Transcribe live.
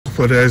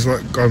couple of days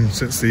gone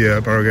since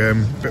the Barrow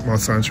game. A bit more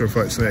time to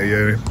reflect on it.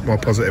 You're more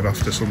positive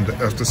after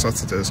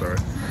Saturday. Sorry.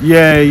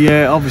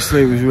 Yeah.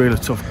 Obviously, it was a really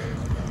tough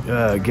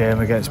game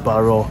against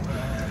Barrow,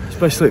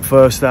 especially at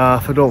first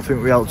half. I don't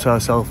think we helped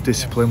ourselves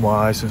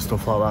discipline-wise and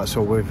stuff like that,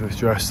 so we've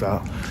addressed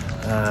that.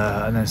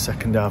 And then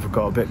second half, we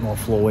got a bit more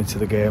flow into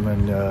the game,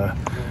 and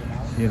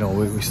you know,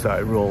 we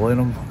started rolling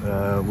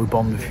them. We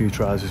bombed a few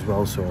tries as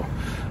well, so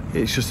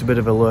it's just a bit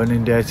of a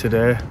learning day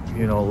today.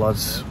 You know,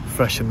 lads,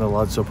 freshen the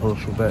lads up a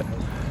little bit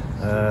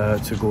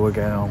to go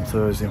again on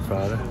Thursday and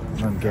Friday.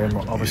 And game,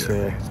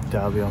 obviously,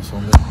 Derby on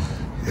Sunday.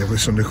 Yeah,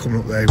 with Sunday coming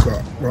up there, you've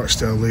got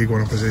Rochdale League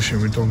 1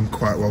 opposition. We've done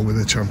quite well with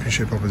the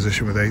Championship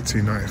opposition with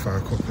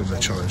 1895 Cup and the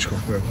Challenge Cup.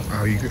 How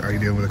are you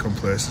dealing with the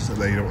complacency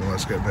there? You don't want to let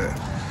us get a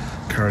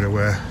bit carried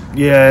away.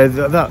 Yeah,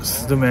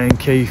 that's the main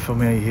key for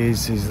me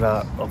is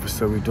that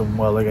obviously we've done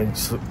well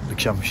against the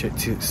Championship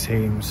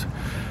teams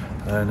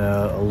and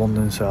a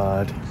London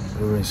side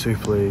who are in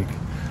Super League,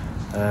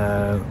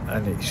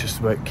 and it's just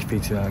about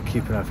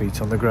keeping our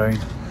feet on the ground.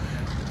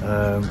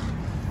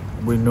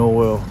 We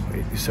know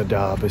it's a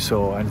derby,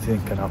 so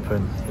anything can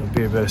happen. There'll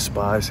be a bit of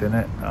spice in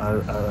it,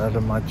 I'd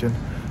imagine,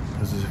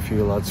 because there's a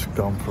few lads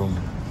gone from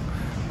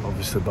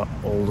obviously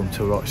Oldham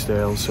to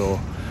Rochdale, so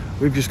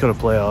we've just got to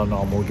play our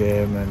normal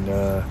game and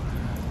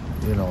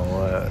you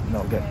know,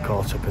 not get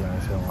caught up in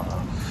anything like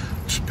that.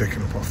 Just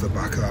picking up off the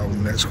back of that, the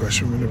next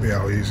question going to be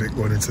how is it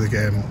going into the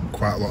game?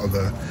 Quite a lot of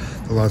the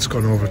lads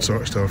gone over to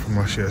Rochdale from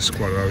last year's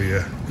squad. How are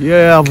you?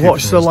 Yeah, I've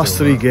watched the last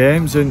 3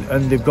 games and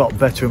they've got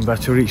better and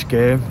better each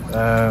game.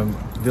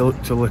 They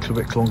looked a little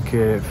bit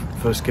clunky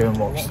first game I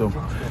watched them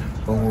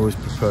when we was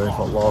preparing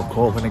for Lord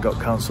Cup when it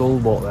got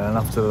cancelled, but then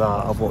after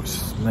that I've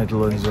watched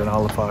Midlands and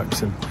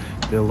Halifax and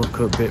they look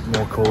a bit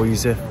more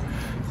cohesive.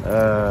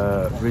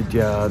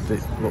 Rugyard,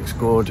 it looks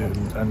good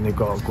and they've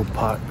got a good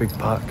pack, big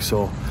pack,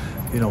 so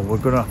you know, we're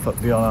going to have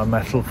to be on our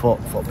mettle for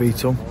beat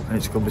them, and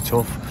it's going to be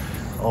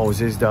tough.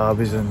 Always is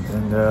derbies,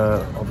 and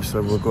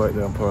obviously we'll go out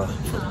there and put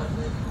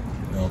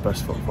our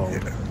best foot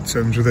forward. Yeah. In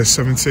terms of this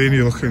 17,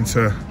 you're looking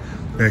to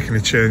make any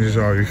changes,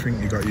 or you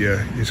think you got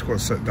your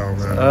squad set down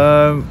there?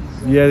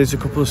 Yeah, there's a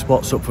couple of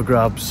spots up for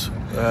grabs.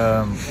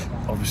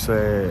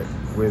 Obviously,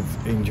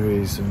 with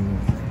injuries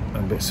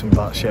and bits and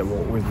bats yet,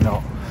 what we've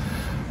not.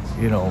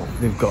 You know,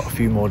 they've got a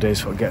few more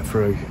days to get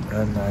through,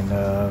 and then.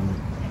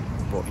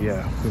 But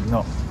yeah, we've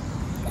not.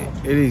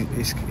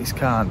 It's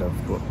kind of,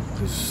 but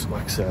just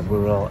like I said, we're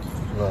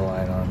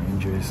relying on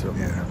injuries. So.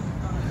 Yeah.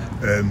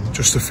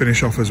 Just to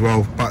finish off as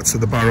well, back to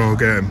the Barrow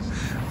game.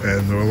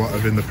 There were a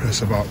lot in the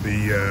press about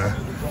the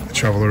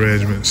travel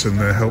arrangements and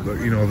the help that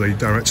the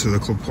director of the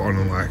club put on.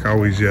 And like, how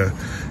was you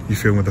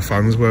feeling with the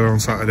fans were on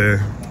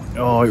Saturday?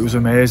 Oh, it was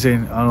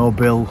amazing. I know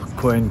Bill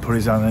Quinn put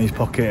his hand in his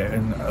pocket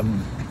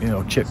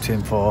and chipped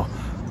in for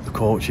the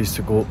coaches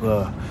to go up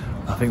there.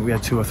 I think we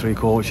had 2 or 3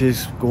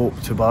 coaches go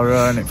up to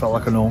Barrow and it felt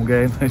like an home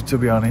game, to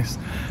be honest.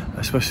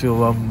 Especially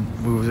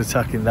when we was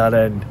attacking that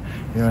end,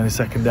 in the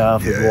second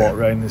half, we walked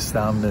around the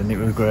stand and it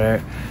was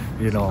great,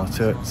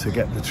 to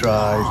get the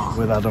try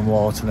with Adam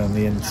Wharton and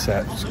the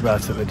intercept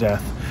right at the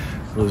death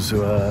was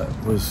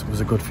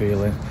a good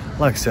feeling.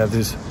 Like I said,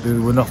 there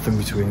were nothing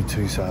between the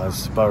two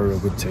sides. Barrow are a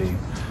good team,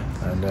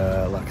 and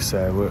like I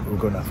say, we're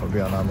going to have to be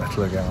on our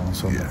mettle again on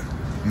Sunday. Yeah.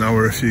 Now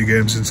we're a few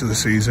games into the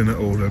season at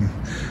Oldham.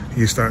 Are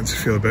you starting to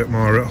feel a bit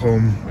more at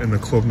home in the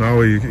club now?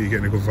 Are you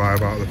getting a good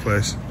vibe out of the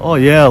place? Oh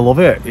yeah, I love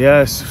it.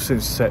 Yeah,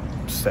 since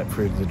stepped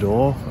through the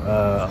door,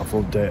 I've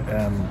loved it.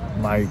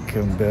 Mike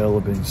and Bill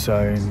have been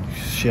sound.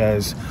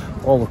 Shez,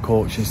 all the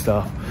coaching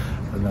staff,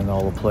 and then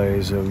all the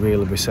players are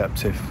really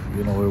receptive.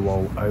 How we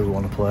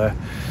want to play.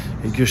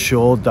 It just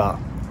showed that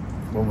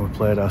when we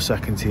played our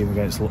second team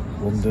against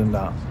London,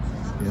 that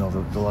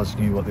the lads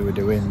knew what they were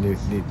doing. They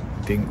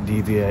didn't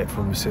deviate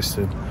from the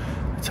system,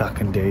 attack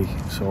and D.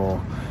 So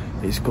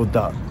it's good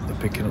that they're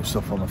picking up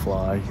stuff on the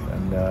fly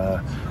and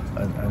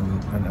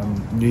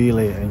I'm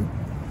really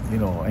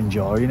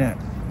enjoying it.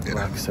 Yeah.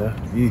 Like I said,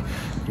 you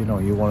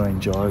want to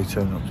enjoy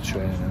turning up to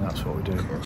training, and that's what we do.